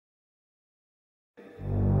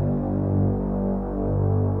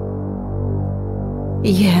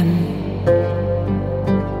Γιέ μου,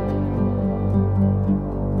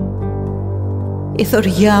 η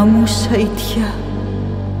θωριά μου σαΐτια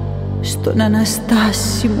στον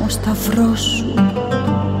αναστάσιμο σταυρό σου.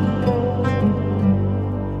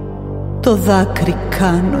 Το δάκρυ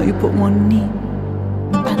κάνω υπομονή,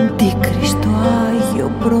 αντίκριστο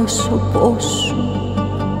Άγιο πρόσωπό σου.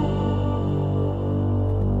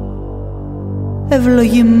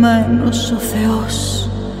 Ευλογημένος ο Θεός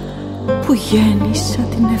που γέννησα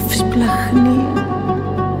την ευσπλαχνία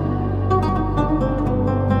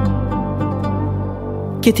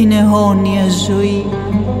και την αιώνια ζωή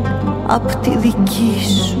απ' τη δική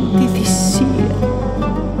σου τη θυσία.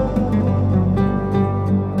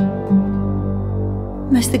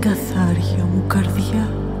 Μες στην καθάρια μου καρδιά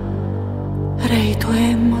ρέει το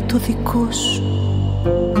αίμα το δικό σου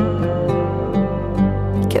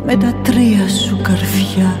και με τα τρία σου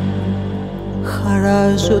καρφιά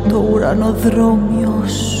χαράζω το ουρανοδρόμιο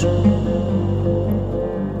σου.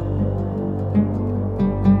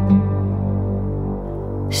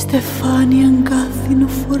 Στεφάνι αγκάθινο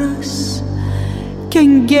φοράς κι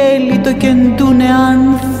αγγέλοι το κεντούνε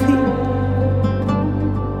άνθη.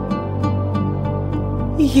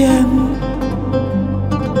 Γιέ μου,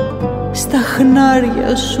 στα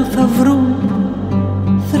χνάρια σου θα βρουν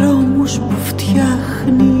δρόμους που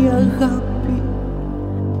φτιάχνει η αγάπη.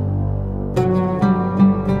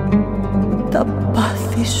 Τα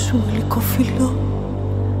πάθη σου γλυκοφυλλώ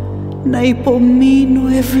να υπομείνω,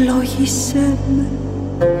 ευλόγησέ με.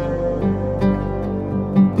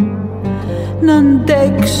 Να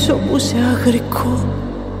αντέξω που σε αγρικό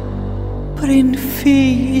πριν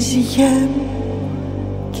φύγεις, γιέ μου,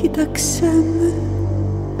 κοίταξέ με.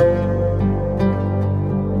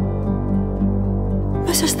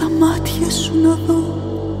 Μέσα στα μάτια σου να δω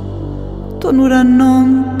τον ουρανό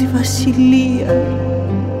τη βασιλεία,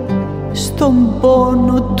 στον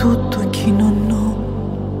πόνο τούτο κοινωνώ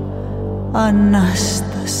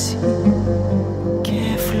Ανάσταση και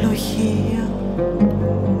ευλογία.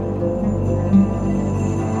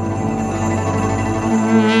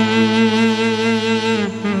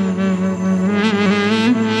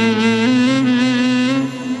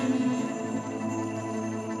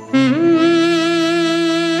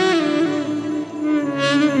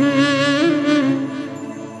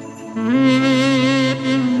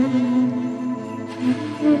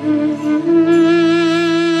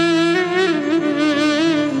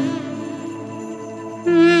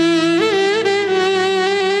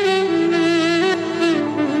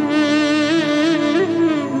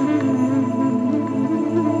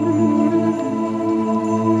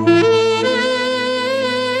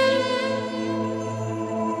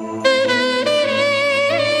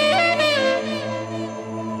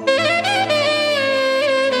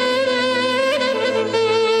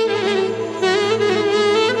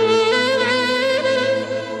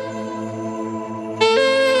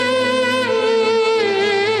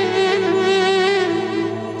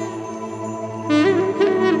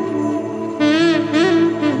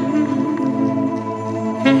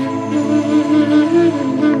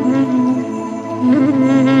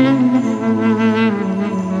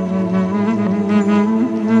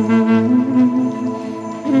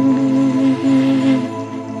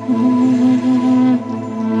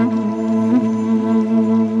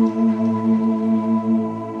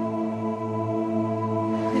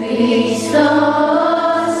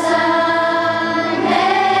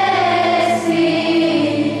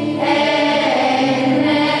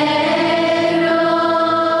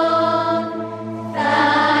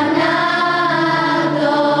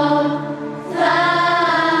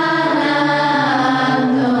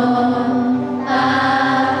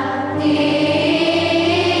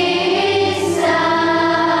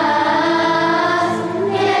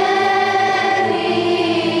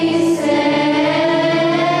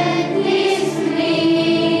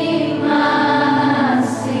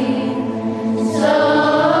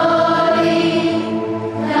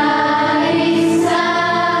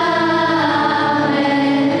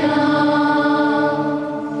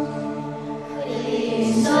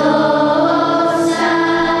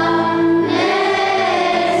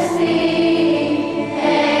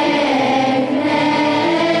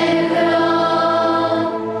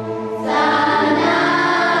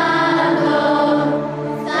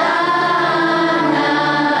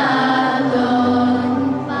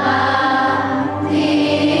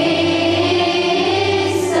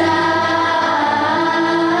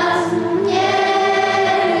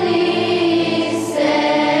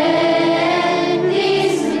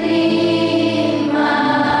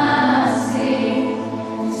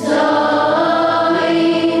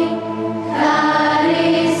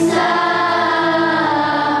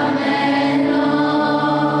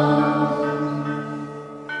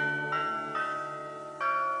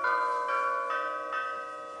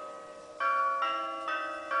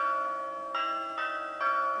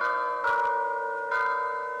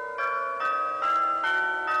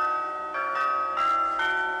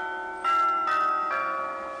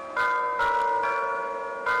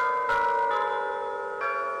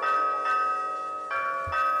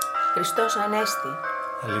 Χριστός Ανέστη.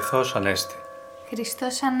 Αληθώς Ανέστη.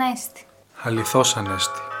 Χριστός Ανέστη. Αληθώς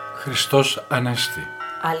Ανέστη. Χριστός Ανέστη.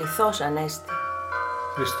 Αληθώς Ανέστη.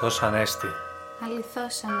 Χριστός Ανέστη.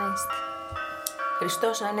 Αληθώς Ανέστη.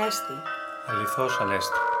 Χριστός Ανέστη. Αληθώς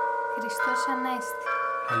Ανέστη. Χριστός Ανέστη.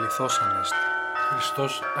 Αληθώς Ανέστη.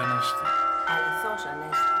 Χριστός Ανέστη. Αληθώς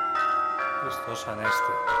Ανέστη. Χριστός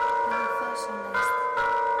Ανέστη. Αληθώς Ανέστη.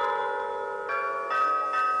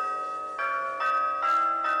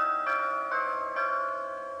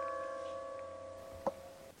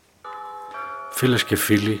 Φίλες και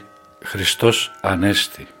φίλοι, Χριστός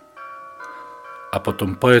Ανέστη. Από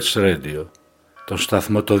τον Poets Radio, τον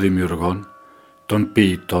σταθμό των δημιουργών, των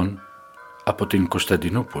ποιητών, από την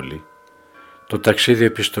Κωνσταντινούπολη, το ταξίδι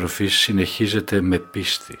επιστροφής συνεχίζεται με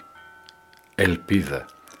πίστη, ελπίδα,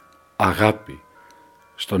 αγάπη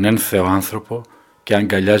στον ένθεο άνθρωπο και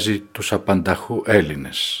αγκαλιάζει τους απανταχού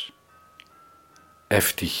Έλληνες.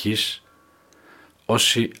 Ευτυχείς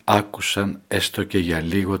όσοι άκουσαν έστω και για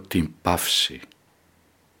λίγο την παύση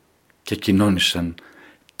και κοινώνησαν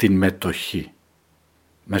την μετοχή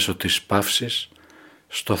μέσω της παύσης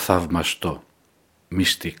στο θαυμαστό,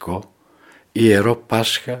 μυστικό, ιερό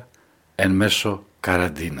Πάσχα εν μέσω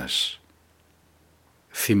καραντίνας.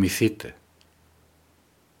 Θυμηθείτε,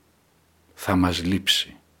 θα μας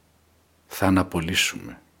λείψει, θα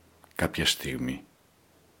αναπολύσουμε κάποια στιγμή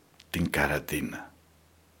την καραντίνα.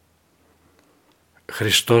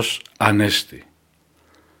 Χριστός Ανέστη.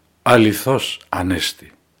 Αληθώς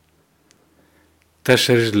Ανέστη.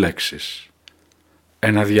 4 λέξεις.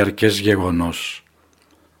 Ένα διαρκές γεγονός.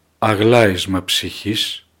 Αγλάισμα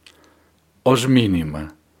ψυχής ως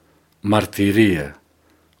μήνυμα, μαρτυρία,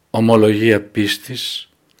 ομολογία πίστης,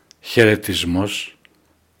 χαιρετισμός,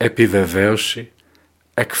 επιβεβαίωση,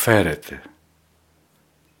 εκφέρεται.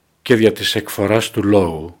 Και δια της εκφοράς του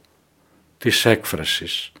λόγου, της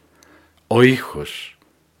έκφρασης, ο ήχος,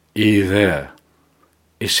 η ιδέα,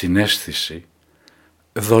 η συναίσθηση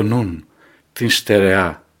δονούν την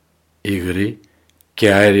στερεά, υγρή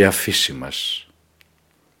και αέρια φύση μας,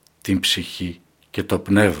 την ψυχή και το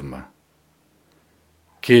πνεύμα,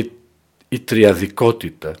 και η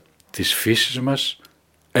τριαδικότητα της φύσης μας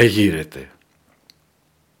εγείρεται.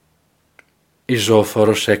 Η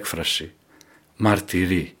ζωοφόρος έκφραση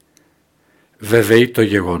μαρτυρεί, βεβαιεί το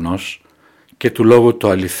γεγονός και του λόγου το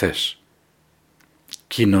αληθές,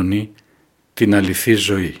 κοινωνεί την αληθή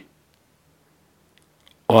ζωή.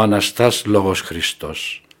 Ο Αναστάς Λόγος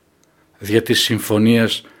Χριστός, δια της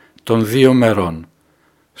συμφωνίας των 2 μερών,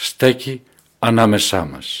 στέκει ανάμεσά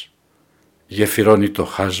μας, γεφυρώνει το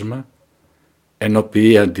χάσμα,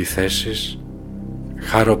 ενοποιεί αντιθέσεις,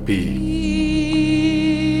 χαροποιεί.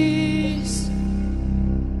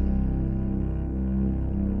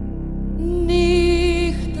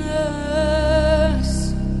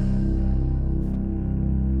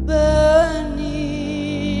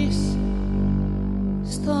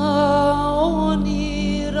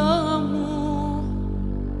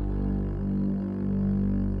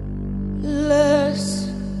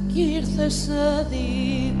 Σε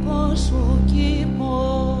δικό σου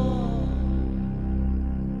κήπο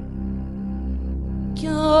κι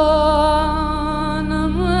αν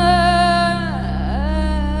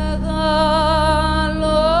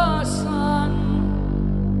μεγαλώσαν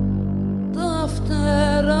τα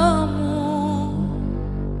φτερά μου,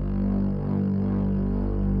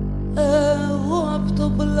 εγώ απ'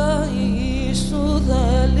 το πλάι σου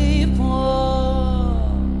δεν λείπω.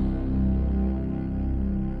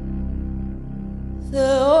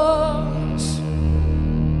 Θεός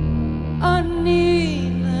αν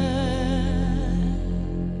είναι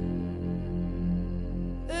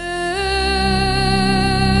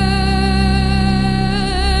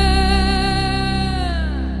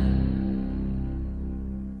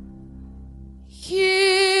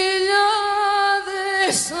χιλιάδες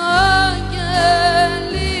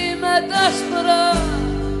άγγελοι με τα σπρά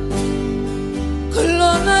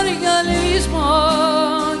κλονάρια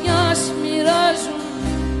λησμόνιας μοιράζουν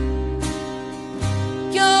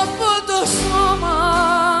κι από το σώμα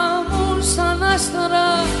μου σαν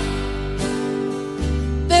άστρα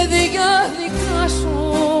παιδιά δικά σου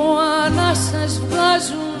ανάσες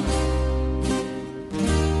βγάζουν.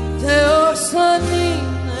 Θεός αν είναι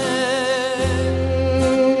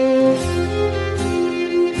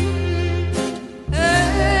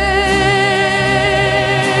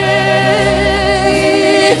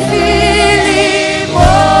οι φίλοι μου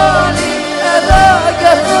όλοι εδώ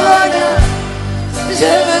και χρόνια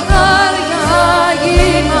ζευγάρια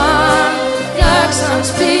γίναν, φτιάξαν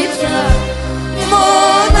σπίτια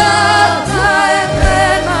μονάχα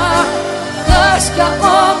εμένα χάς κι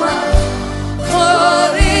ακόμα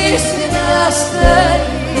χωρίς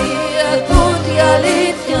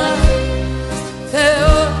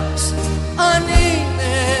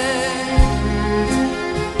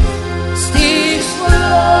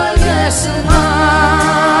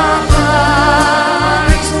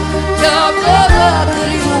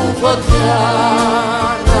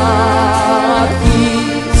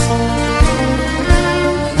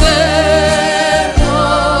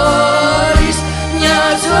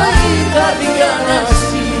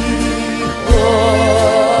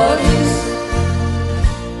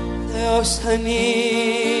Θεός αν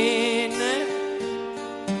είναι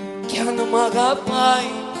κι αν μ'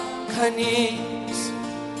 αγαπάει κανείς,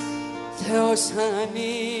 Θεός αν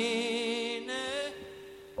είναι.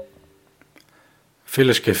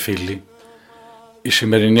 Φίλες και φίλοι, η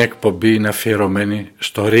σημερινή εκπομπή είναι αφιερωμένη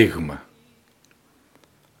στο ρήγμα.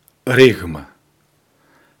 Ρήγμα,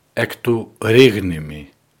 εκ του ρήγνημι,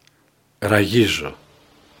 ραγίζω,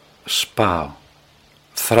 σπάω,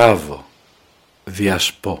 θράβω,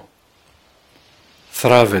 διασπώ.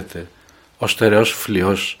 Θράβεται ο στερεός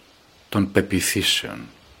φλοιός των πεποιθήσεων,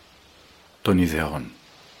 των ιδεών.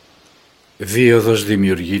 Δίωδος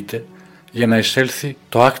δημιουργείται για να εισέλθει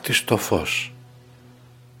το άκτιστο φως,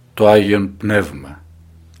 το Άγιον Πνεύμα,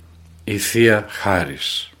 η Θεία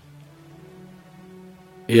Χάρις.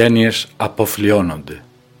 Οι έννοιες αποφλιώνονται.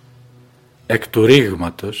 Εκ του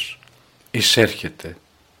ρήγματος εισέρχεται,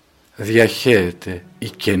 διαχέεται η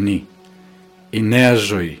καινή, η νέα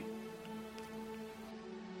ζωή.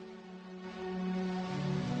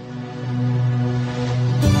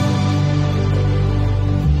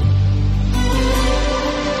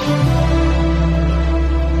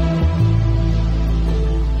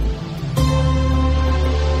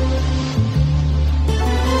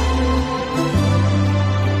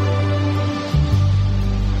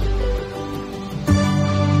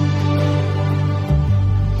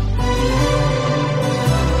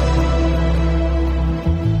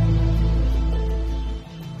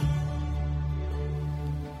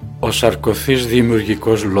 Ο σαρκωθής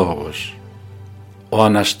δημιουργικός λόγος, ο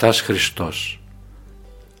Αναστάς Χριστός,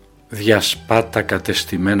 διασπά τα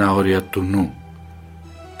κατεστημένα όρια του νου,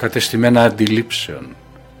 κατεστημένα αντιλήψεων,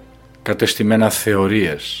 κατεστημένα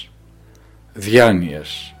θεωρίες,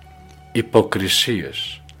 διάνοιες,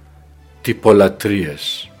 υποκρισίες,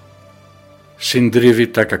 τυπολατρίες, συντρίβει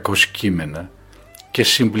τα κακοσκήμενα και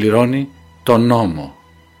συμπληρώνει τον νόμο,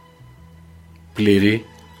 πληρεί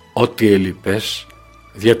ό,τι ελλειπές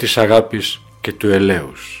δια της αγάπης και του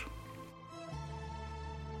ελέους.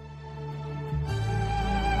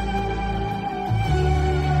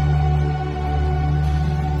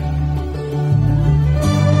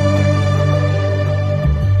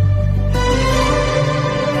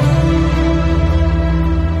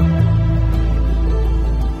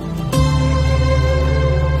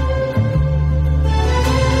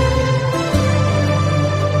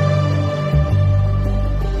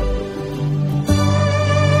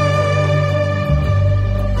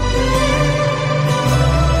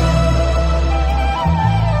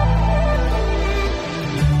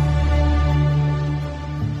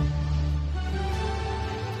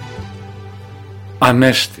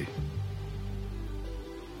 Ανέστη.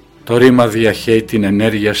 Το ρήμα διαχέει την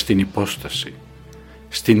ενέργεια στην υπόσταση,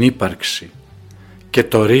 στην ύπαρξη και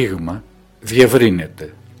το ρήγμα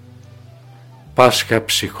διευρύνεται. Πάσχα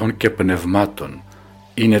ψυχών και πνευμάτων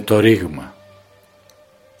είναι το ρήγμα.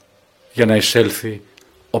 Για να εισέλθει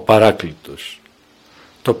ο Παράκλητος,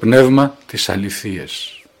 το πνεύμα της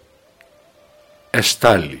αληθείας.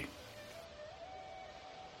 Εστάλει.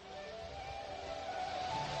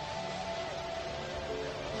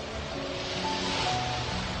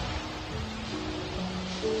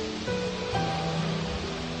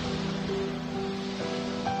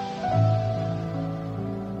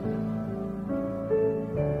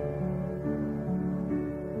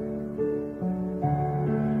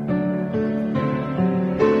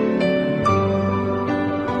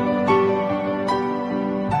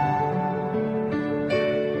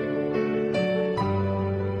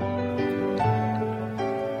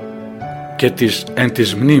 Και της εν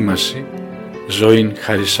της μνήμαση ζωήν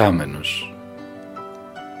χαρισάμενος.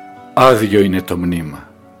 Άδειο είναι το μνήμα.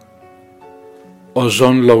 Ο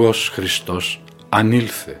ζών λόγος Χριστός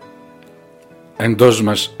ανήλθε, εντός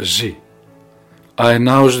μας ζει,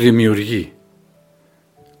 αενάως δημιουργεί,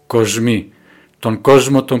 κοσμεί τον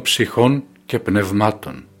κόσμο των ψυχών και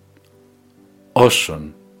πνευμάτων,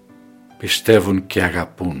 όσων πιστεύουν και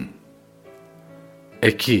αγαπούν.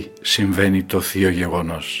 Εκεί συμβαίνει το θείο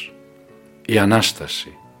γεγονός. Η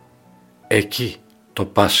Ανάσταση, εκεί το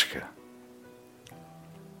Πάσχα.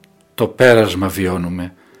 Το πέρασμα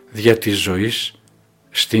βιώνουμε δια της ζωής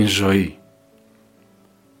στην ζωή.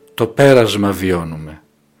 Το πέρασμα βιώνουμε,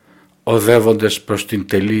 οδεύοντες προς την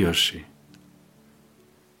τελείωση.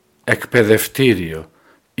 Εκπαιδευτήριο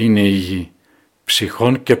είναι η γη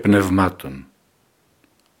ψυχών και πνευμάτων.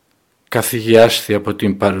 Καθηγιάστη από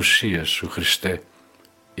την παρουσία σου, Χριστέ,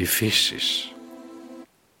 η φύσης.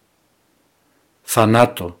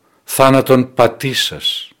 Θανάτο, θάνατον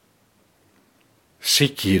πατήσας. Συ,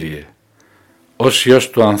 Κύριε, ως Υιός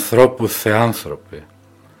του ανθρώπου θεάνθρωπε,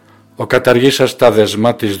 ο καταργήσας τα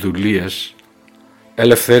δεσμά της δουλείας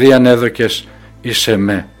ελευθερίαν έδωκες εις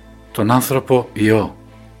εμέ, τον άνθρωπο Υιό,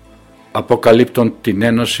 αποκαλύπτων την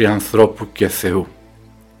ένωση ανθρώπου και Θεού.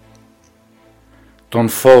 Τον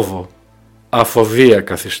φόβο αφοβία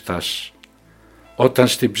καθιστάς, όταν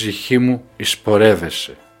στην ψυχή μου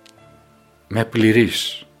εισπορεύεσαι, με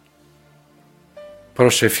πληρείς.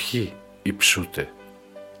 Προσευχή υψούτε.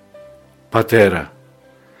 Πατέρα,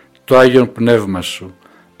 το Άγιον Πνεύμα σου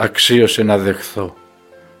αξίωσε να δεχθώ,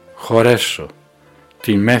 χωρέσω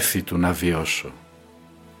τη μέθη του να βιώσω.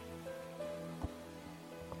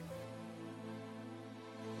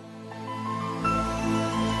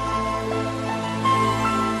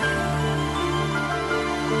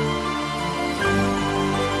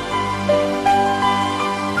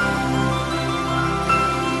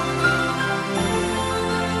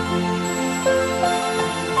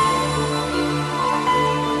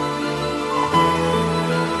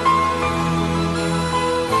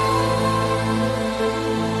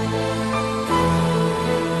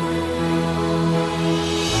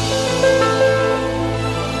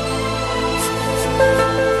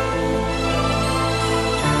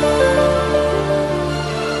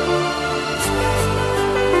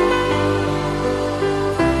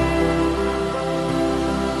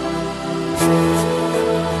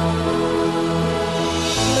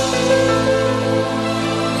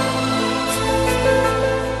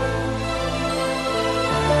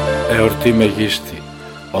 Εορτή μεγίστη,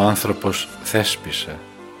 ο άνθρωπος θέσπισα,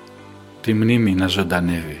 τη μνήμη να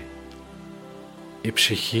ζωντανεύει, η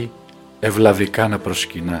ψυχή ευλαβικά να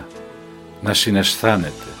προσκυνά, να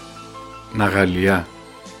συναισθάνεται, να γαλλιά,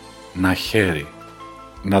 να χαίρει,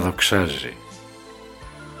 να δοξάζει.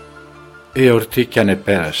 Η εορτή κι αν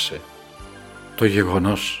επέρασε, το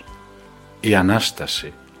γεγονός, η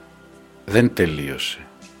Ανάσταση δεν τελείωσε.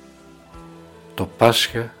 Το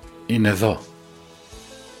Πάσχα είναι εδώ.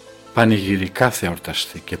 Πανηγυρικά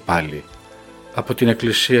θεορταστεί πάλι από την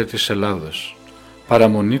Εκκλησία της Ελλάδος,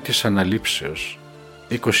 παραμονή της Αναλήψεως,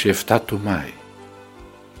 27 του Μάη.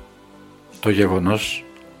 Το γεγονός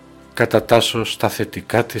κατατάσσω στα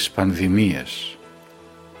θετικά της πανδημίας.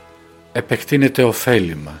 Επεκτείνεται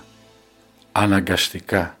ωφέλιμα,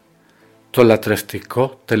 αναγκαστικά, το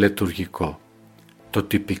λατρευτικό τελετουργικό, το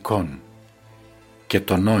τυπικόν και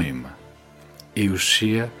το νόημα. Η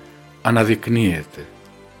ουσία αναδεικνύεται,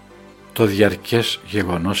 το διαρκές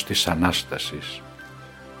γεγονός της Ανάστασης,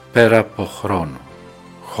 πέρα από χρόνο,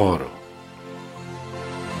 χώρο.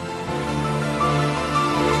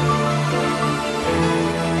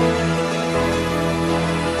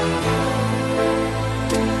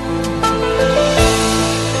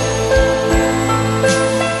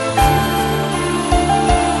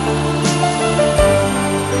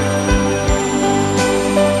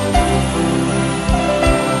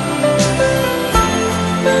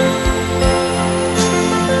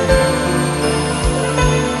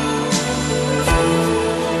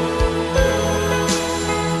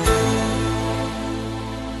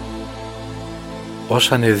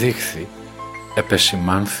 Ως ανεδείχθη,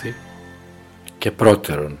 επεσημάνθη και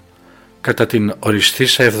πρώτερον κατά την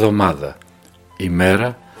οριστήσα εβδομάδα,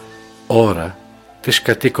 ημέρα, ώρα της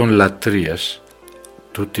κατοίκων λατρείας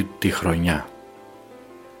τούτη τη χρονιά.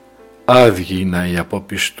 Άδειοι να οι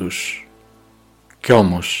απόπιστους, κι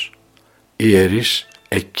όμως οι ιερείς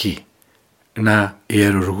εκεί να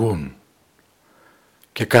ιερουργούν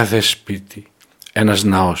και κάθε σπίτι ένας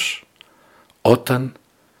ναός, όταν,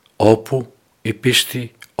 όπου η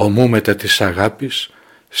πίστη ομού μετά της αγάπης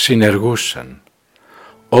συνεργούσαν,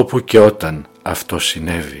 όπου και όταν αυτό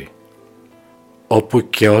συνέβη, όπου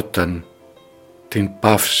και όταν την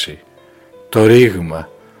παύση, το ρήγμα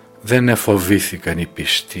δεν εφοβήθηκαν οι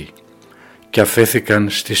πιστοί και αφέθηκαν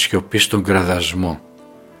στη σιωπή στον κραδασμό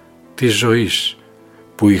της ζωής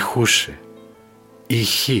που ηχούσε,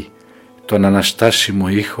 ηχεί τον αναστάσιμο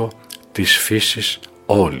ήχο της φύσης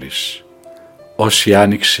όλης, ως η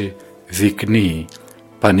άνοιξη δεικνύει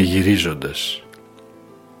πανηγυρίζοντας.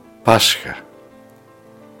 Πάσχα,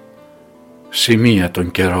 σημεία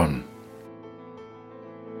των καιρών.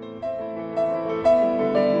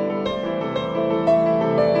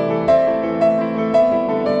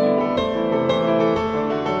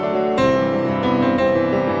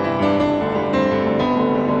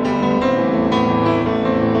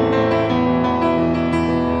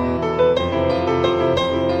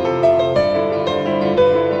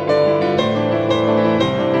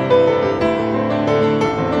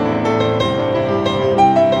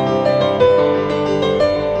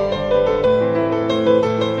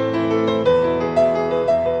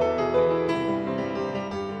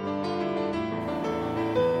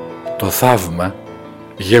 Το θαύμα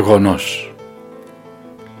γεγονός.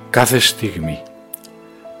 Κάθε στιγμή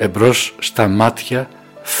Εμπρός στα μάτια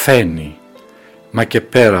φαίνει, μα και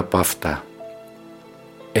πέρα από αυτά.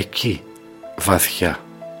 Εκεί βαθιά,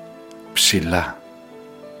 ψηλά.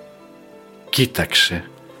 Κοίταξε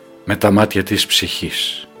με τα μάτια της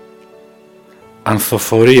ψυχής.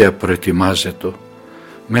 Ανθοφορία προετοιμάζεται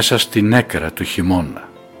μέσα στην έκρα του χειμώνα.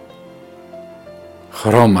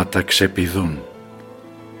 Χρώματα ξεπηδούν,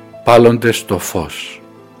 πάλλονται στο φως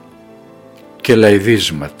και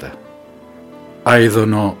λαϊδίσματα,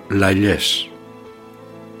 άιδωνο λαλιές.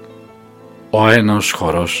 Ο ένας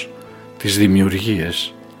χορός της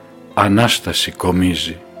δημιουργίας Ανάσταση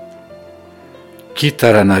κομίζει.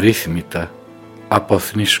 Κύτταρα αναρρύθμιτα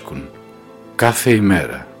αποθνίσκουν κάθε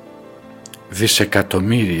ημέρα.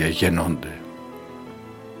 Δισεκατομμύρια γεννώνται.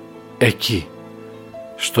 Εκεί,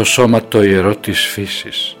 στο σώμα το ιερό της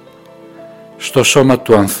φύσης, στο σώμα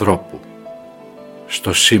του ανθρώπου,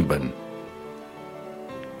 στο σύμπαν,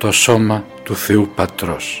 το σώμα του Θεού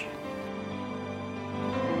Πατρός.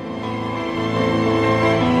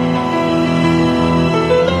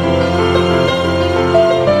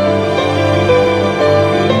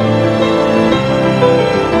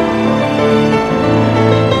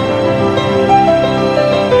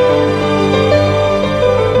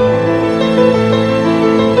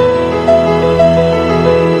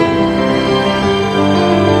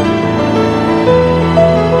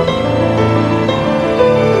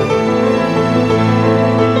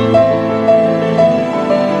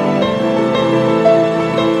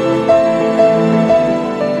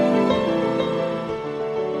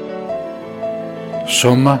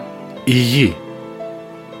 Σώμα η γη,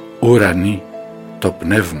 ουρανή το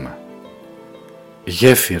πνεύμα,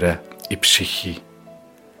 γέφυρα η ψυχή,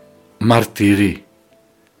 μαρτυρή,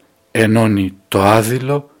 ενώνει το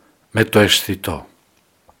άδειλο με το αισθητό.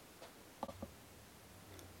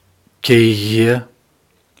 Και υγεία,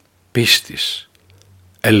 πίστης,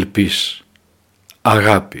 ελπίς,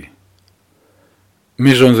 αγάπη,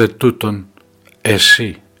 μείζον δε τούτον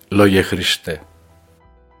εσύ, Λόγε Χριστέ.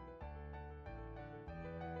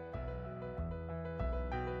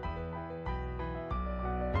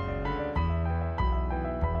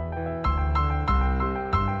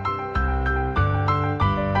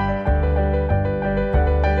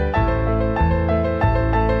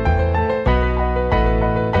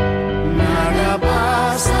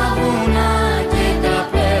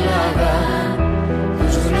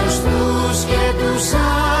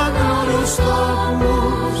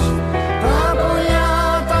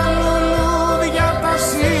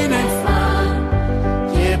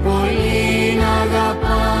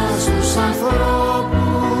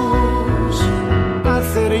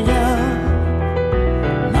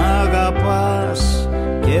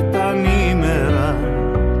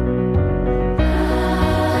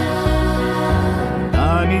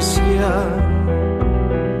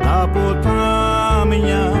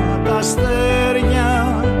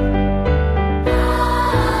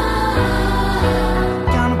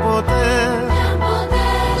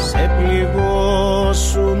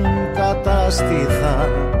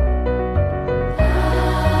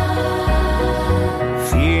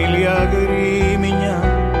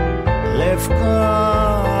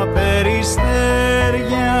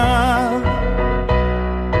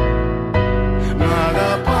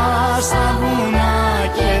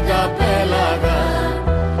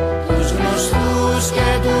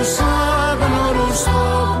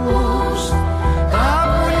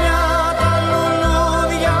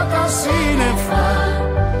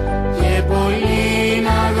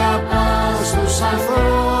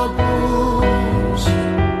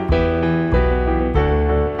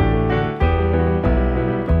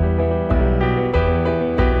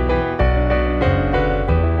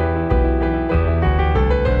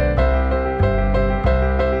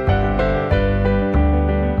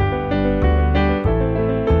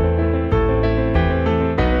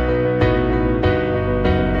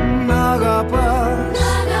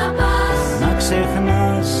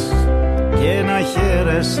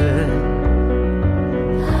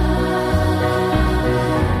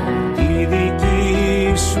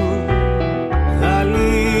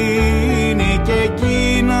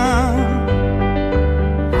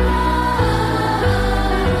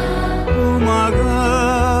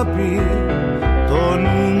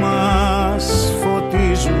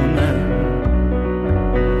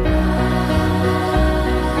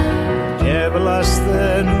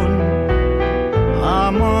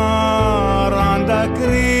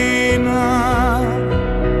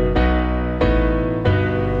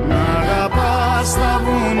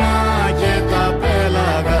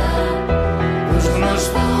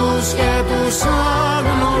 Τους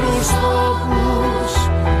άγνωρους τόπους,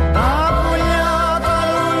 τα πουλιά, τα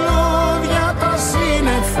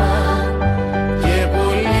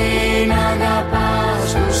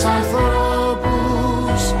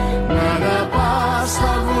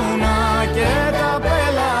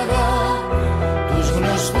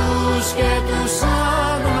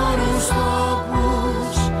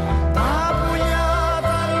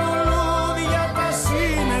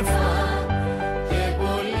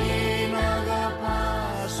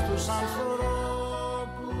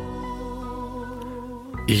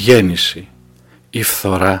η γέννηση, η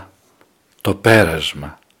φθορά, το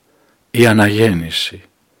πέρασμα, η αναγέννηση,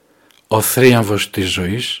 ο θρίαμβος της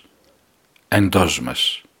ζωής εντός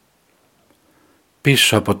μας.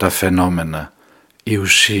 Πίσω από τα φαινόμενα η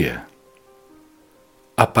ουσία,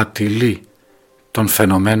 απατηλή των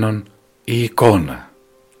φαινομένων η εικόνα.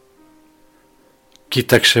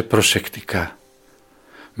 Κοίταξε προσεκτικά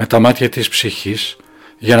με τα μάτια της ψυχής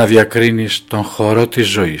για να διακρίνεις τον χορό της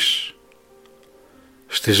ζωής.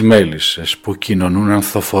 Στις μέλισσες που κοινωνούν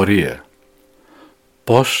ανθοφορία,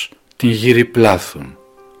 πώς την γυριπλάθουν,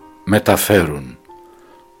 μεταφέρουν,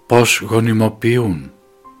 πώς γονιμοποιούν.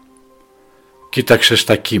 Κοίταξε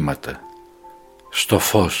στα κύματα, στο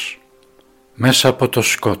φως, μέσα από το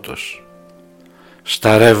σκότος,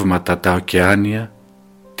 στα ρεύματα τα ωκεάνια,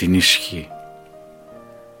 την ισχύ,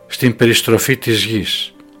 στην περιστροφή της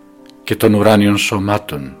γης και των ουράνιων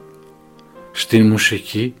σωμάτων, στην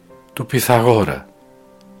μουσική του Πυθαγόρα,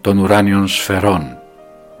 των ουράνιων σφαιρών.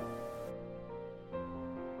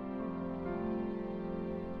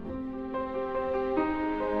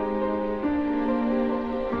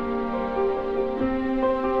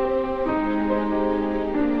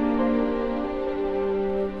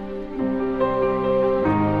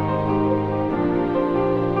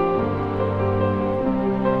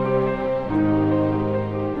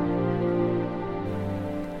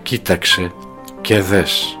 Κοίταξε και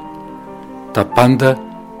δες, τα πάντα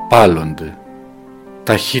πάλονται,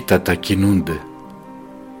 ταχύτατα κινούνται,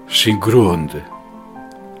 συγκρούονται,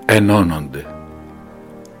 ενώνονται.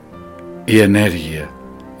 Η ενέργεια,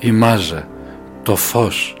 η μάζα, το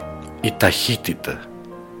φως, η ταχύτητα,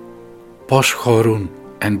 πώς χωρούν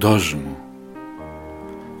εντός μου.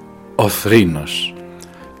 Ο θρήνος,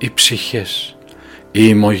 οι ψυχές, οι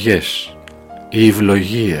ημωγές, η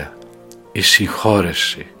ευλογία, η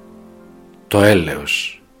συγχώρεση, το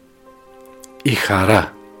έλεος, η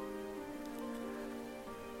χαρά,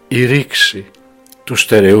 η ρήξη του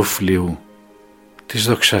στερεού φλοιού, της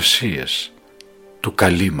δοξασίας, του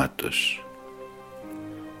καλύματος.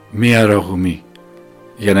 Μία ρογμή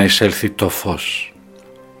για να εισέλθει το φως,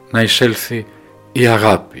 να εισέλθει η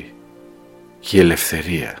αγάπη και η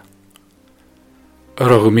ελευθερία.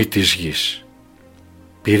 Ρογμή της γης,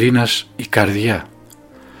 πυρήνας η καρδιά,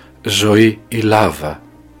 ζωή η λάβα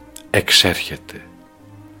εξέρχεται,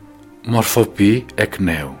 μορφοποιεί εκ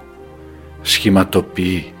νέου,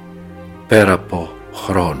 σχηματοποιεί πέρα από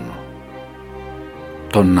χρόνο.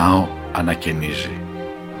 Τον ναό ανακαινίζει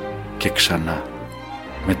και ξανά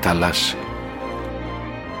μεταλλάσσει.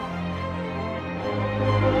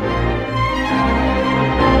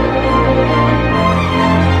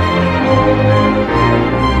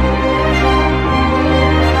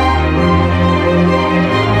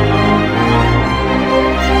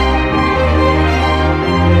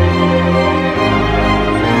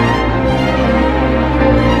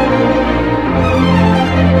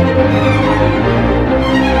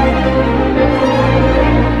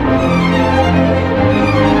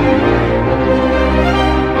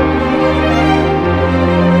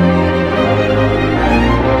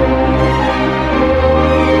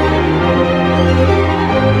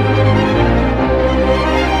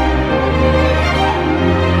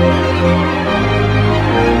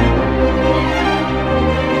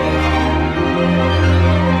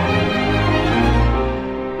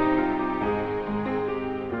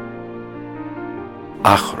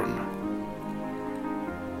 Άχρονα.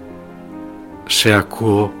 Σε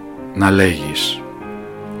ακούω να λέγεις,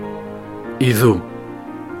 «Ιδού,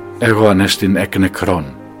 εγώ ανέστην εκ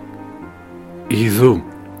νεκρών. Ιδού,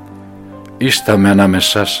 ίσταμαι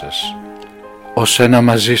ανάμεσά σας, ως ένα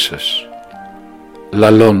μαζί σας,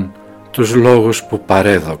 λαλών τους λόγους που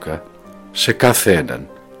παρέδωκα σε κάθε έναν,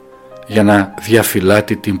 για να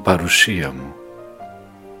διαφυλάτει την παρουσία μου,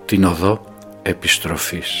 την οδό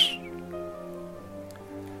επιστροφής.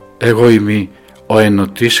 Εγώ είμαι ο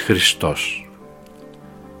ενωτής Χριστός,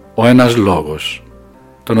 ο ένας λόγος,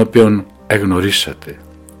 τον οποίον εγνωρίσατε,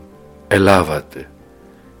 ελάβατε,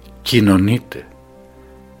 κοινωνείτε,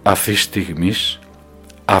 αυτή στιγμής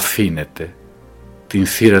αφήνετε την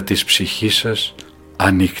θύρα της ψυχής σας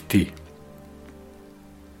ανοιχτή.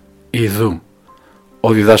 Ιδού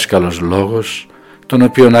ο διδάσκαλος λόγος, τον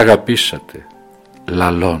οποίον αγαπήσατε,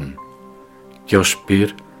 λαλών και ο σπύρ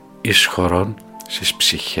εισχωρών στις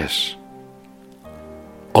ψυχές.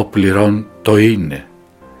 Ο πληρών το είναι,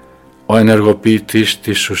 ο ενεργοποιητής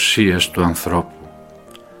της ουσίας του ανθρώπου,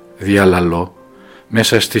 διαλαλώ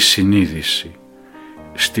μέσα στη συνείδηση,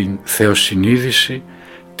 στην θεοσυνείδηση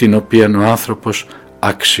την οποία ο άνθρωπος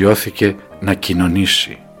αξιώθηκε να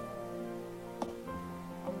κοινωνήσει.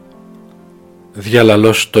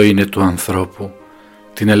 Διαλαλώς το είναι του ανθρώπου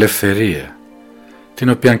την ελευθερία, την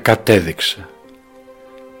οποία κατέδειξα,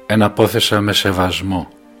 εναπόθεσα με σεβασμό,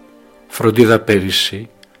 φροντίδα περισσή,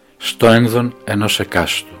 στο ένδον ενός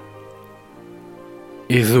εκάστου.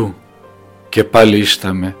 Ιδού και πάλι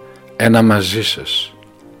ίσταμε ένα μαζί σας,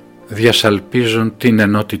 διασαλπίζον την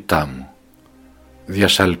ενότητά μου,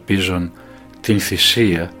 διασαλπίζον την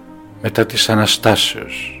θυσία μετά της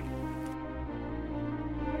Αναστάσεως.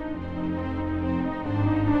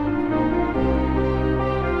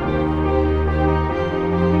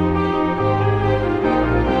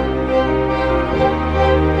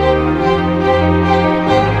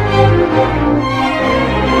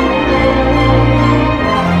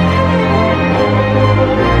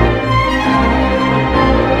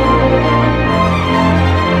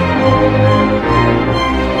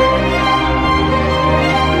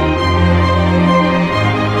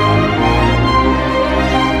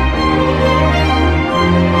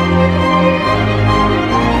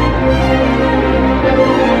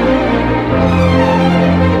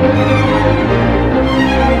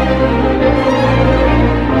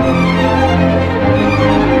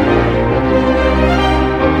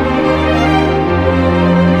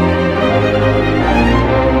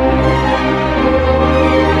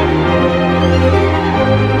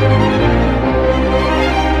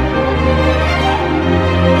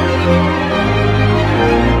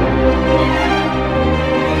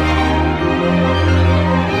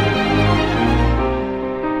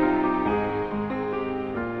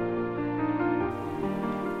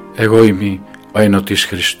 Εγώ είμαι ο ενωτής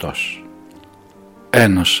Χριστός.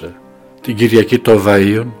 Ένωσε την Κυριακή των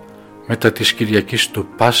Βαΐων μετά της Κυριακής του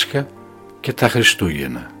Πάσχα και τα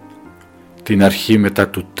Χριστούγεννα, την αρχή μετά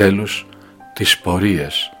του τέλους της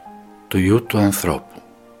πορείας του Υιού του ανθρώπου.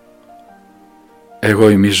 Εγώ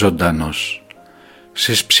είμαι ζωντανός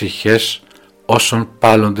στις ψυχές όσων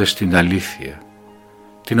πάλλονται στην αλήθεια,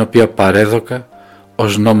 την οποία παρέδωκα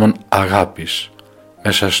ως νόμον αγάπης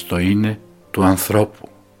μέσα στο είναι του ανθρώπου.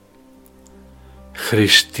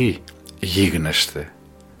 Χριστοί γίγνεσθε,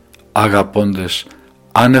 αγαπώντες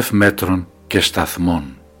άνευ μέτρων και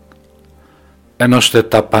σταθμών. Ενώστε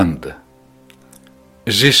τα πάντα.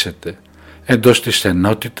 Ζήσετε εντός της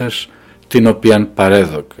ενότητας την οποίαν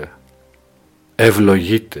παρέδωκα.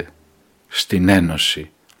 Ευλογείτε στην ένωση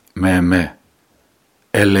με εμέ.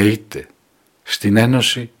 Ελεείτε στην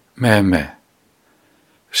ένωση με εμέ.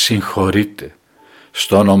 Συγχωρείτε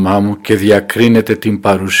στο όνομά μου και διακρίνετε την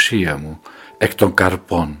παρουσία μου εκ των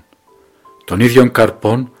καρπών, των ίδιων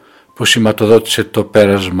καρπών που σηματοδότησε το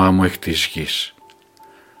πέρασμά μου εκ της γης.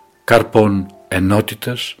 Καρπών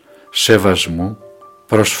ενότητας, σεβασμού,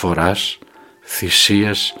 προσφοράς,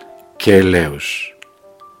 θυσίας και ελέους.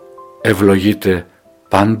 Ευλογείτε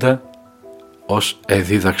πάντα ως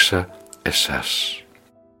εδίδαξα εσάς.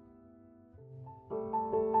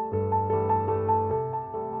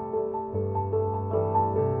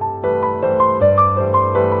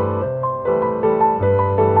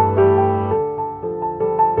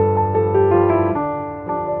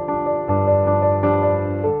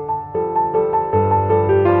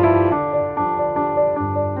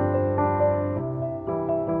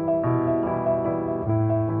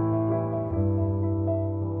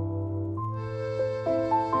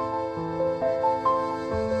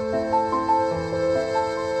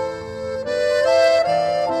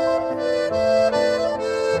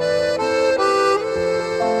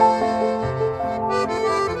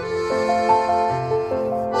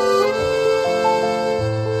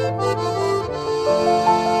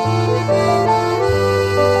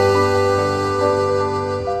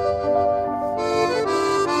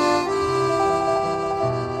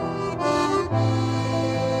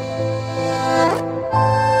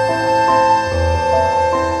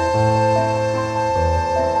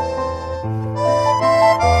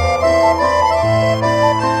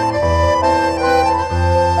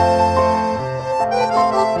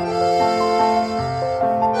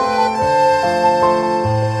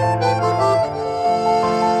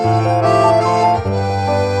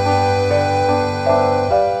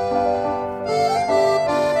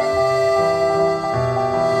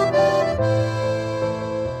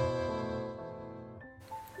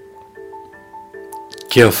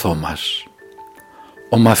 Και ο Θωμάς,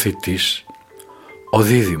 ο μαθητής, ο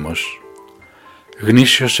δίδυμος,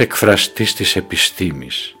 γνήσιος εκφραστής της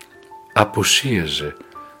επιστήμης, απουσίαζε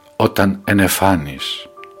όταν ενεφάνης.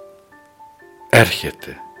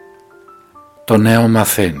 Έρχεται, το νέο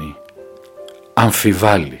μαθαίνει,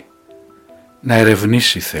 αμφιβάλλει, να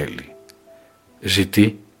ερευνήσει θέλει,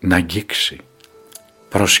 ζητεί να αγγίξει,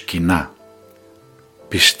 προσκυνά,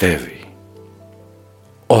 πιστεύει.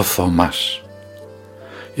 Ο Θωμάς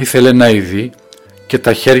ήθελε να ειδεί και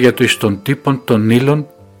τα χέρια του εις των τύπων των ύλων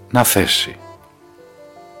να θέσει.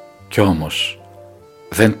 Κι όμως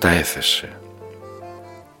δεν τα έθεσε.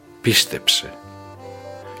 Πίστεψε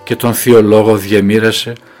και τον Θείο Λόγο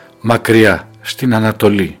διεμοίρασε μακριά στην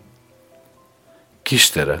Ανατολή. Κι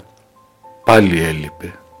ύστερα πάλι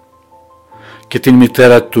έλειπε και την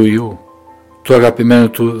μητέρα του Ιού, του αγαπημένου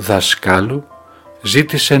του δασκάλου,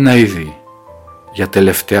 ζήτησε να ειδεί για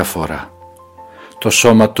τελευταία φορά το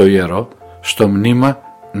σώμα το ιερό στο μνήμα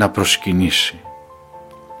να προσκυνήσει.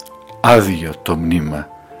 Άδειο το μνήμα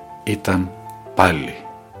ήταν πάλι.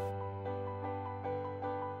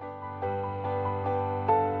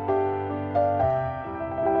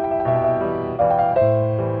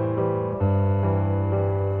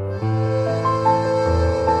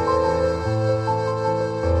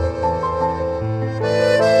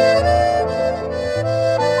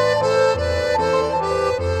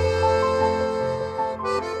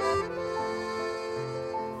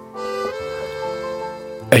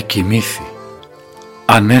 Εκοιμήθη,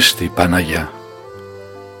 ανέστη η Παναγιά.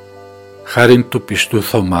 Χάριν του πιστού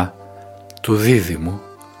Θωμά, του δίδυμου,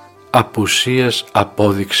 απουσίας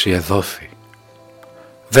απόδειξη εδόθη.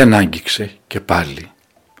 Δεν άγγιξε και πάλι.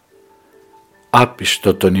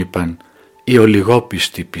 Άπιστο τον είπαν οι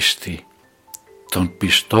ολιγόπιστοι πιστοί, τον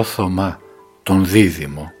πιστό Θωμά, τον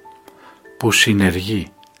δίδυμο, που συνεργεί,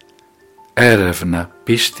 έρευνα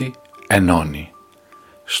πίστη ενώνει,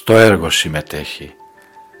 στο έργο συμμετέχει,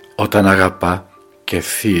 όταν αγαπά και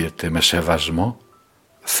θύεται με σεβασμό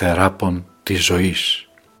θεράπων της ζωής.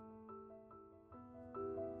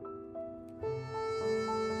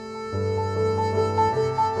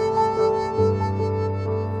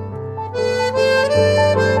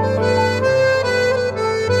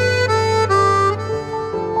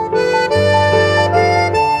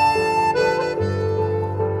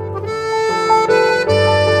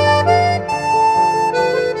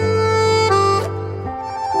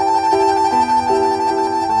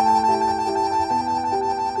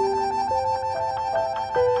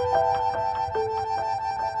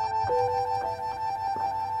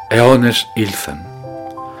 Αιώνες ήλθαν,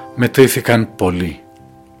 μετρήθηκαν πολλοί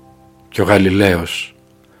και ο Γαλιλαίος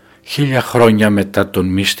 1000 χρόνια μετά τον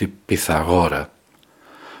μύστη Πυθαγόρα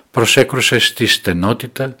προσέκρουσε στη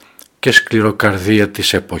στενότητα και σκληροκαρδία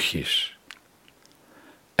της εποχής.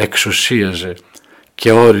 Εξουσίαζε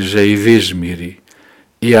και όριζε η δύσμηρη,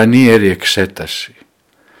 η ανίερη εξέταση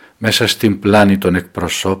μέσα στην πλάνη των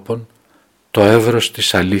εκπροσώπων το εύρος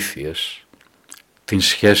της αλήθειας, την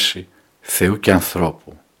σχέση Θεού και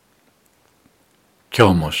ανθρώπου. Κι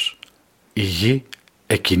όμως η γη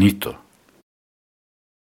εκινήτω.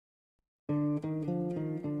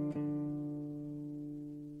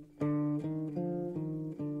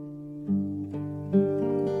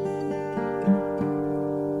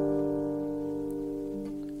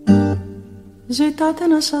 Ζητάτε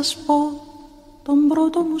να σας πω τον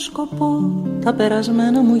πρώτο μου σκοπό, τα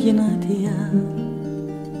περασμένα μου γυνάτια.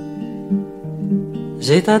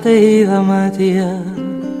 Ζητάτε είδα μάτια,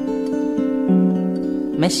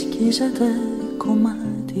 με σκίζετε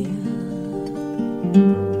κομμάτια.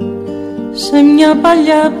 Σε μια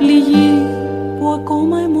παλιά πληγή που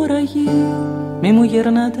ακόμα αιμορραγεί, μη μου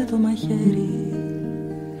γυρνάτε το μαχαίρι,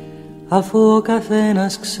 αφού ο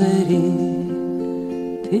καθένας ξέρει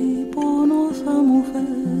τι πόνο θα μου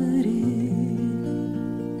φέρει.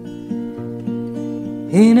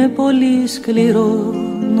 Είναι πολύ σκληρό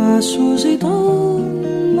να σου ζητώ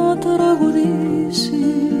να τραγουδήσεις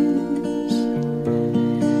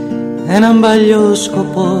έναν παλιό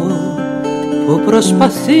σκοπό που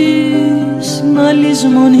προσπαθείς να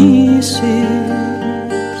λησμονήσεις.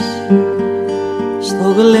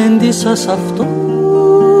 Στο γλέντι σας αυτό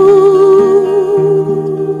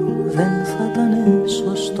δεν θα ήταν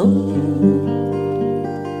σωστό.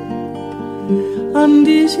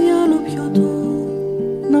 Αντί για άλλο πιωτό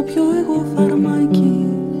να πιω εγώ φαρμάκι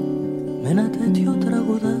με ένα τέτοιο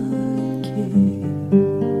τραγουδάκι.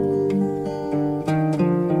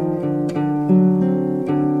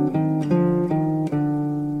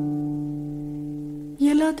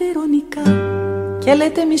 Γελάτε ειρωνικά και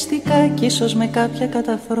λέτε μυστικά κι ίσως με κάποια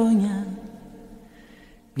καταφρόνια,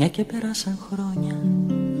 μια και πέρασαν χρόνια,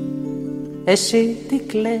 εσύ τι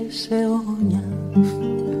κλαις αιώνια.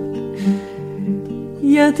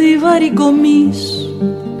 Γιατί βαρυγκομείς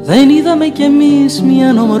δεν είδαμε κι εμείς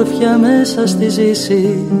μια ομορφιά μέσα στη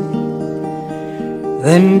ζήση,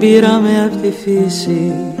 δεν πήραμε απ' τη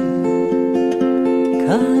φύση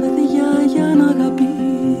καρδιά για να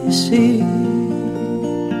αγαπήσει.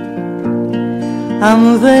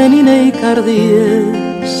 Αν δεν είναι οι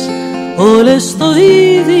καρδιές όλες το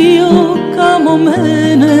ίδιο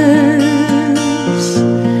καμωμένες,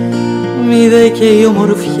 μη δε και οι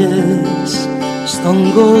ομορφιές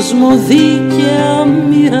στον κόσμο δίκαια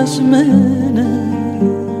μοιρασμένες,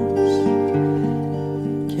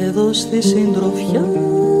 και εδώ στη συντροφιά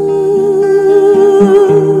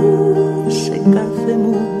σε κάθε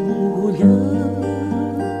μου γουλιά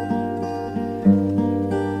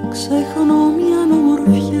ξεχνώ μια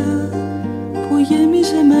ομορφιά που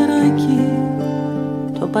γέμιζε μεράκι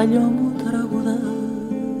το παλιό μου τραγουδάκι.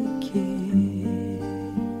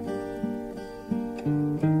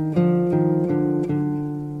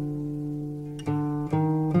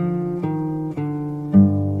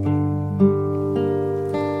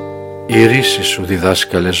 Η ρίση σου,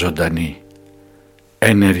 διδάσκαλε ζωντανή,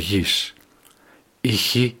 ενεργής,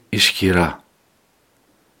 ηχή ισχυρά,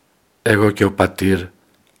 εγώ και ο πατήρ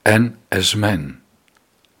εν εσμέν,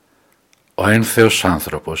 ο ένθεος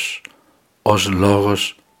άνθρωπος ως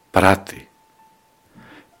λόγος πράτη.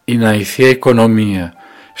 Είναι η θεία οικονομία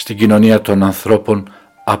στην κοινωνία των ανθρώπων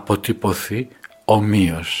αποτυπωθεί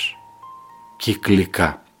ομοίως,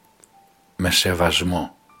 κυκλικά, με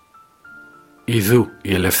σεβασμό. Ιδού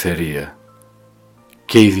η ελευθερία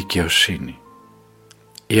και η δικαιοσύνη,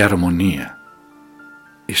 η αρμονία,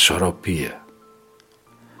 η ισορροπία.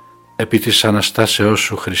 Επί της Αναστάσεώς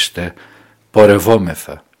σου, Χριστέ,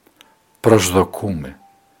 πορευόμεθα, προσδοκούμε,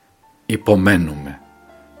 υπομένουμε,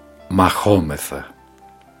 μαχόμεθα,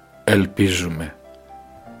 ελπίζουμε,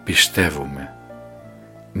 πιστεύουμε,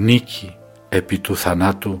 νίκη επί του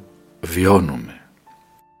θανάτου βιώνουμε.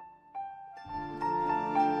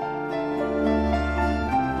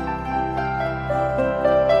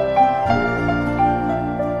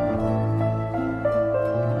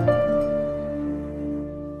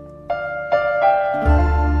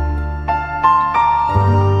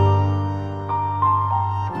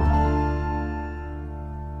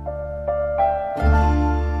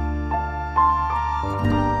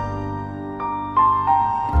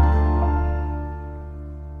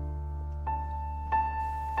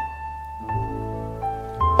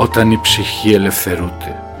 Όταν η ψυχή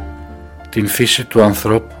ελευθερούται, την φύση του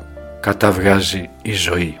ανθρώπου καταβγάζει η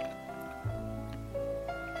ζωή.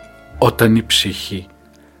 Όταν η ψυχή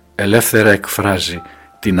ελεύθερα εκφράζει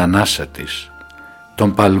την ανάσα της,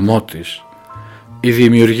 τον παλμό της, η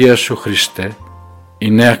δημιουργία σου, Χριστέ,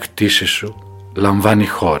 η νέα κτήση σου λαμβάνει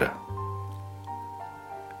χώρα.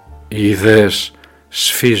 Οι ιδέες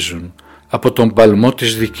σφίζουν από τον παλμό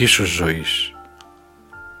της δικής σου ζωής.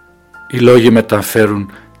 Οι λόγοι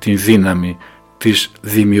μεταφέρουν την δύναμη της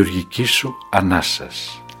δημιουργικής σου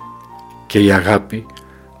ανάσας και η αγάπη,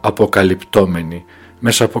 αποκαλυπτόμενη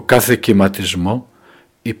μέσα από κάθε κυματισμό,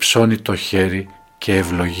 υψώνει το χέρι και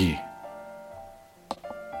ευλογεί.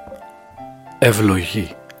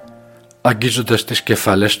 Ευλογεί, αγγίζοντας τις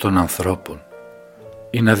κεφαλές των ανθρώπων,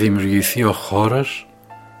 ή να δημιουργηθεί ο χώρος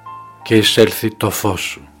και εισέλθει το φως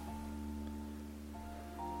σου.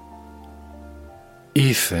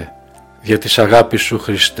 Ήθε για της αγάπης σου,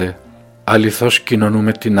 Χριστέ, αληθώς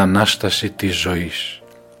κοινωνούμε την Ανάσταση της ζωής.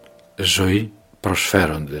 Ζωή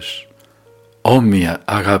προσφέροντες, όμοια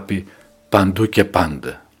αγάπη παντού και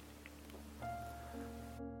πάντα.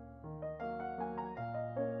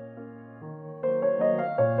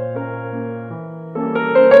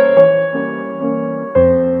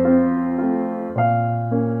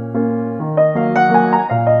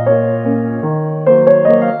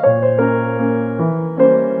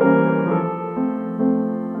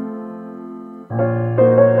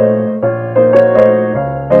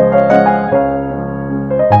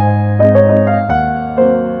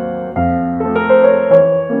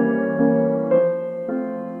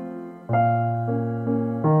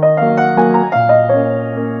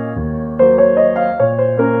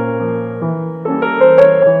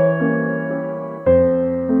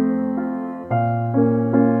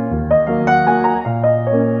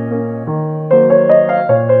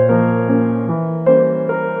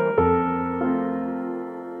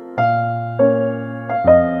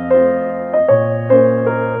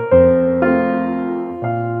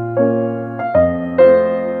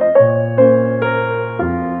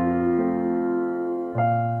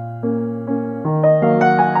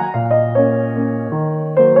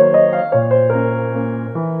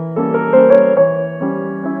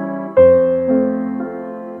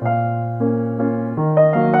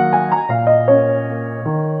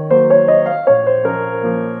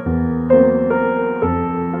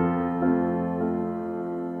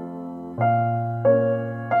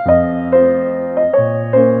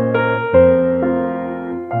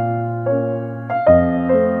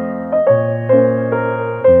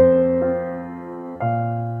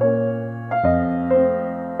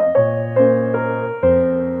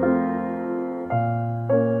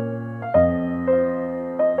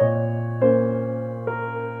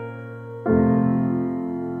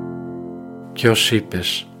 και ως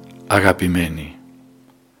είπες, αγαπημένη.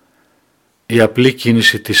 Η απλή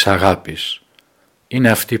κίνηση της αγάπης είναι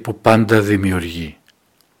αυτή που πάντα δημιουργεί,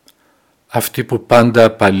 αυτή που πάντα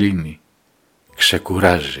απαλύνει,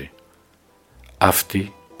 ξεκουράζει,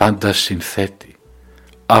 αυτή πάντα συνθέτει,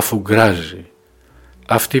 αφουγκράζει,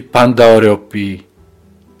 αυτή πάντα ωρεοποιεί,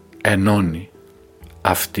 ενώνει,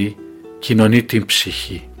 αυτή κοινωνεί την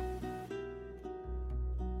ψυχή.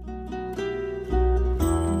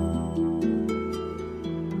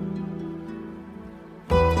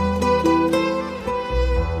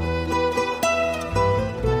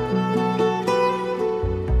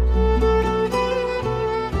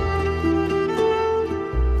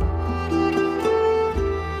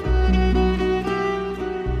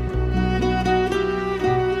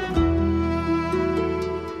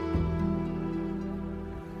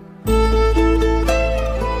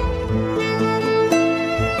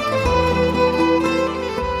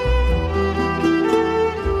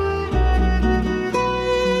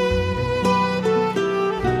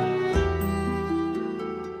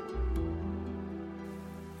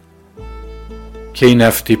 Και είναι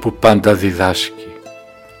αυτή που πάντα διδάσκει,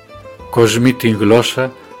 κοσμεί την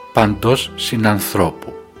γλώσσα παντός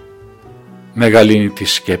συνανθρώπου, μεγαλύνει τη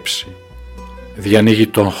σκέψη, διανοίγει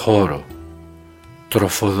τον χώρο,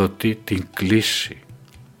 τροφοδοτεί την κλίση,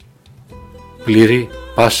 πληρεί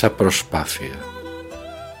πάσα προσπάθεια,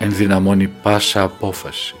 ενδυναμώνει πάσα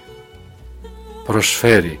απόφαση,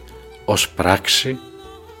 προσφέρει ως πράξη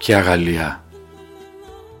και αγαλιά.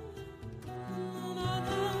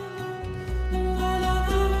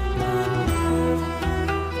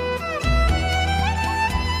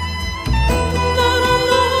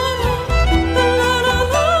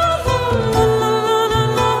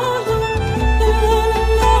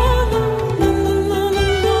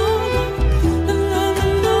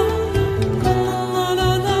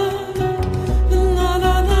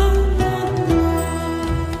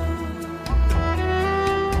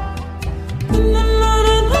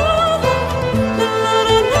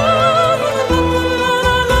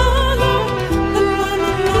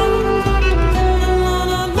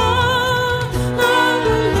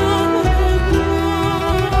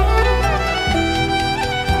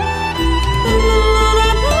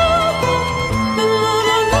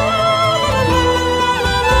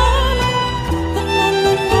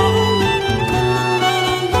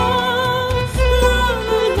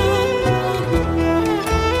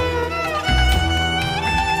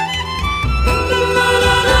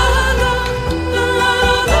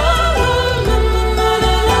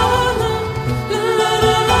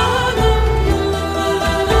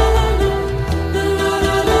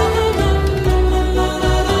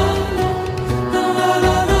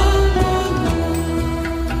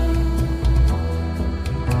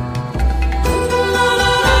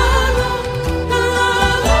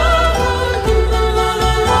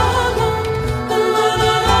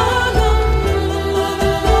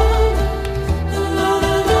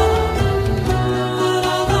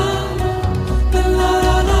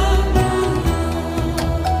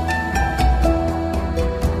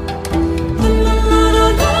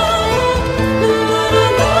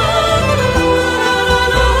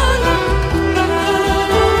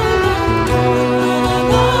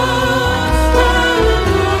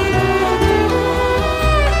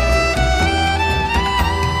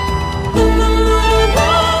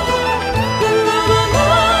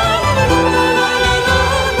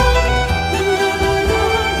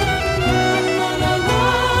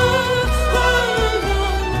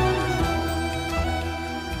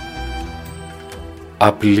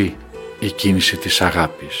 Απλή η κίνηση της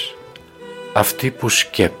αγάπης, αυτή που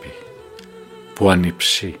σκέπει, που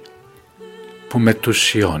ανυψεί, που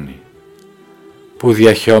μετουσιώνει, που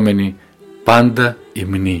διαχαιόμενη πάντα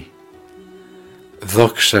υμνεί.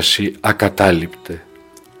 Δόξαση ακατάληπτε,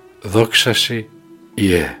 δόξαση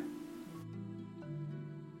Ιε.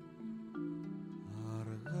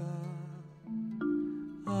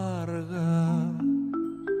 Αργά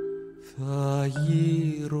θα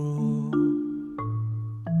γύρω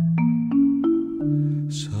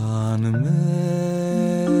σαν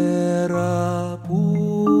μέρα που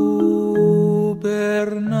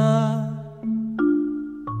περνά,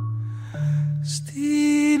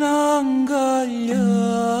 στην αγκαλιά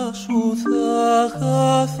σου θα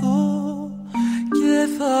χαθώ και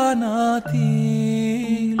θανατήλω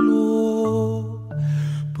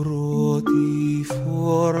πρώτη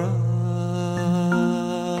φορά.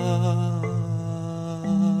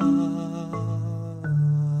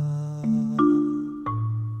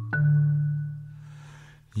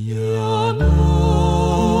 Για να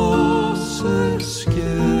σε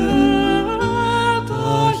σκέφτα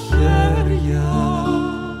τα χέρια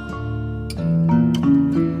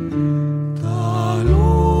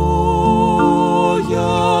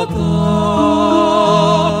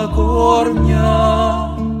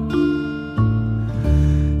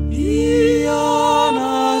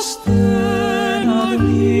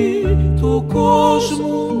του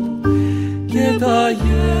κόσμου και τα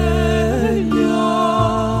γέλια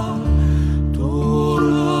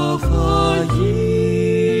τώρα θα γίνονται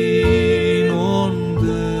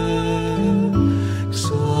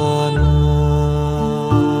ξανά.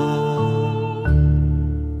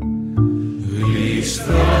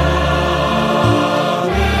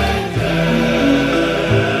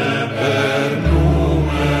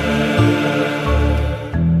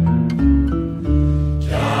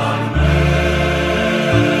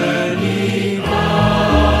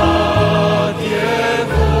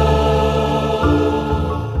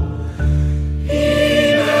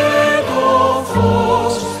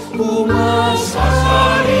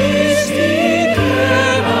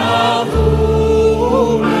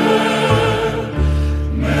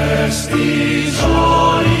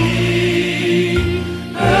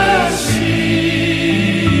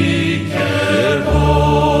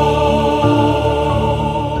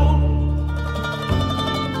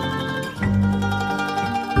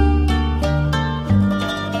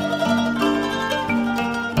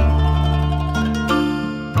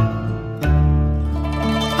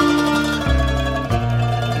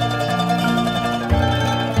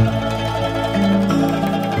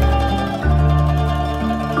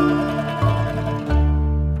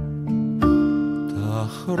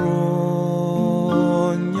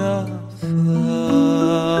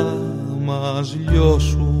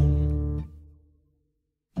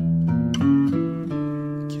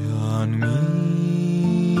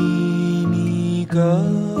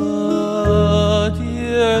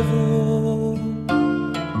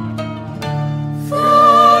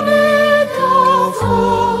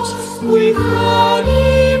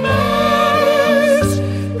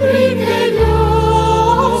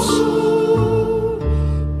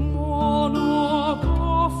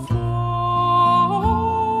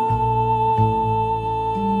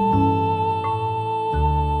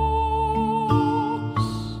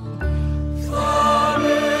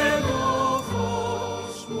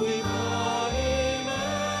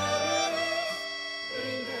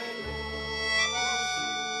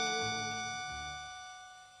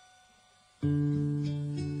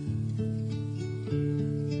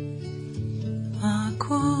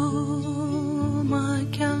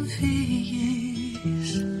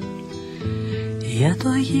 Για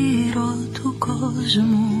το γύρο του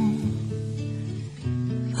κόσμου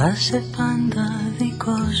θα σε πάντα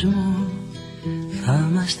δικός μου, θα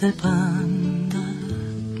είμαστε πάντα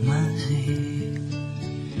μαζί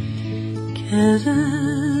και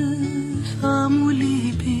δεν θα μου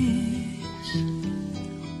λείπεις,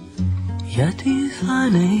 γιατί θα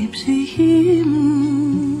είναι η ψυχή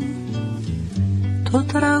μου το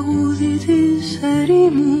τραγούδι της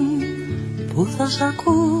ερήμου που θα σ'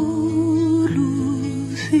 ακολουθεί.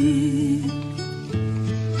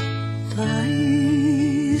 Τα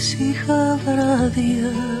ήσυχα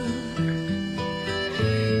βράδια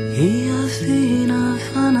η Αθήνα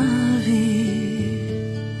θα ανάβει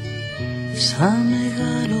σαν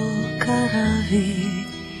μεγάλο καράβι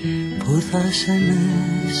που θα σε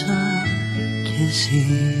μέσα κι εσύ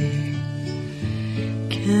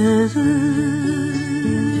και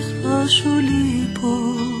δεν θα σου λείπω,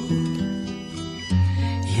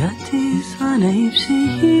 γιατί θα είναι η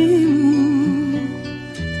ψυχή μου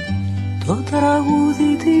το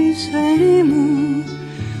τραγούδι της ερήμου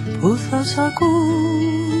που θα σ' ακολουθεί.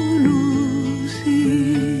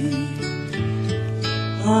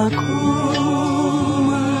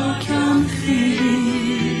 Ακόμα κι αν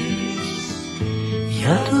φύγεις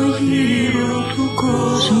για το γύρο του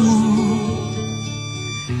κόσμου,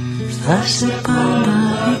 θα είσαι πάντα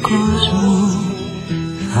δικός μου,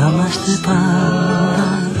 θα είμαστε πάντα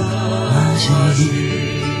μαζί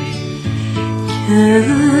και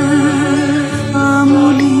δεν θα μου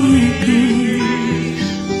λείπεις,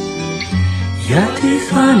 γιατί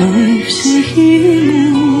θα είναι η ψυχή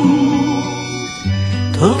μου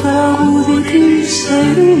το τραγούδι της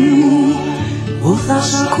ερήμου που θα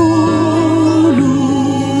σ' ακολουθεί.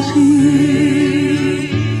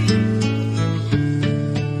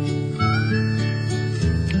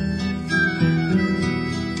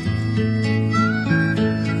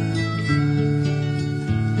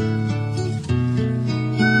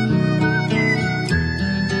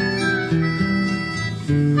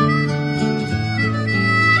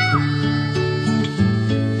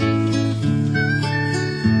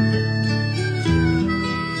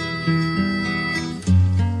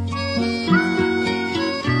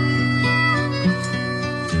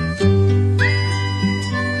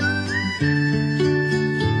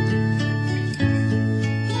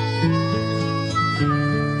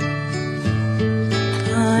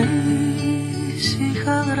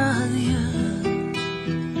 βράδια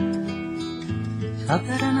θα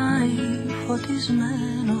περνάει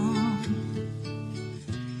φωτισμένο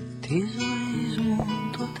τη ζωή μου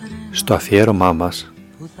το τρένο. Στο αφιέρωμά μας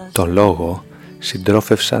τον λόγο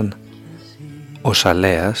συντρόφευσαν ο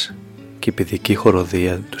Σαλέας και η παιδική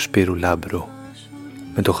χοροδία του Σπύρου Λάμπρου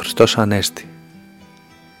με το Χριστός Ανέστη,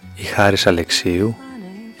 η Χάρης Αλεξίου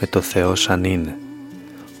με το Θεός αν είναι,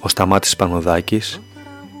 ο Σταμάτης Πανουδάκης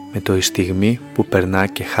με το «Η στιγμή που περνά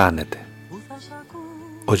και χάνεται»,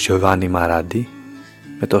 ο Τζιοβάνι Μαράντι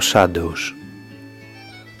με το «Σάντεους»,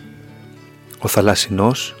 ο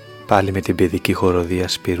Θαλασσινός πάλι με την παιδική χοροδία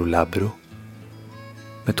Σπύρου Λάμπρου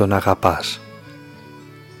με τον «Αγαπάς»,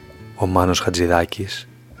 ο Μάνος Χατζηδάκης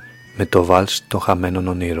με το «Βάλς των χαμένων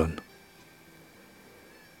ονείρων»,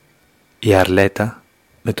 η Αρλέτα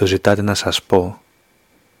με το «Ζητάτε να σας πω»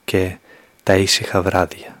 και «Τα ήσυχα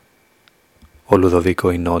βράδια», ο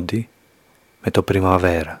Λουδοβίκο Ινόντι με το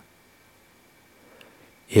 «Πριμαβέρα»,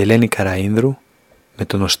 η Ελένη Καραΐνδρου με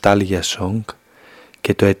το «Nostalgia Song»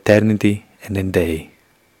 και το «Eternity and a Day»,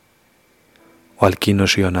 ο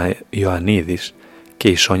Αλκίνος Ιωαννίδης και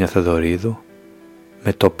η Σόνια Θεοδωρίδου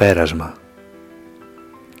με το «Πέρασμα»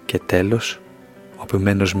 και τέλος ο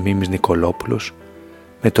ποιμένος Μίμης Νικολόπουλος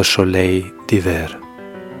με το «Soleil d'hiver».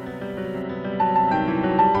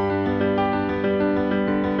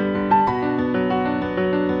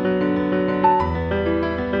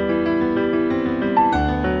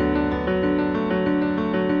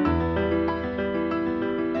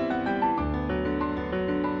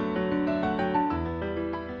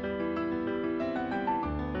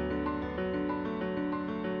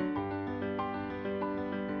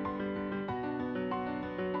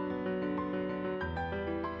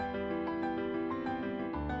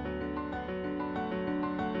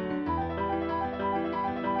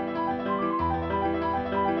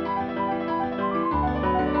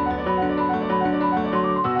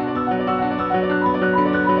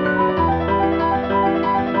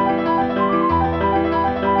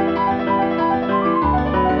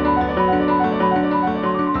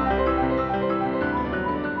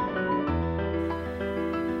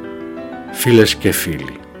 Φίλες και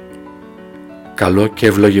φίλοι, καλό και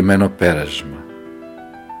ευλογημένο πέρασμα.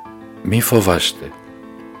 Μη φοβάστε,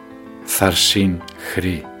 θαρσίν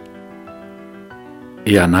χρή.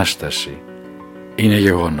 Η Ανάσταση είναι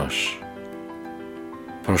γεγονός.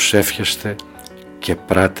 Προσεύχεστε και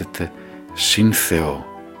πράτετε συν Θεό.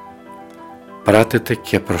 Πράτετε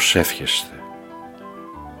και προσεύχεστε.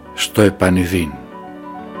 Στο επανειδήν.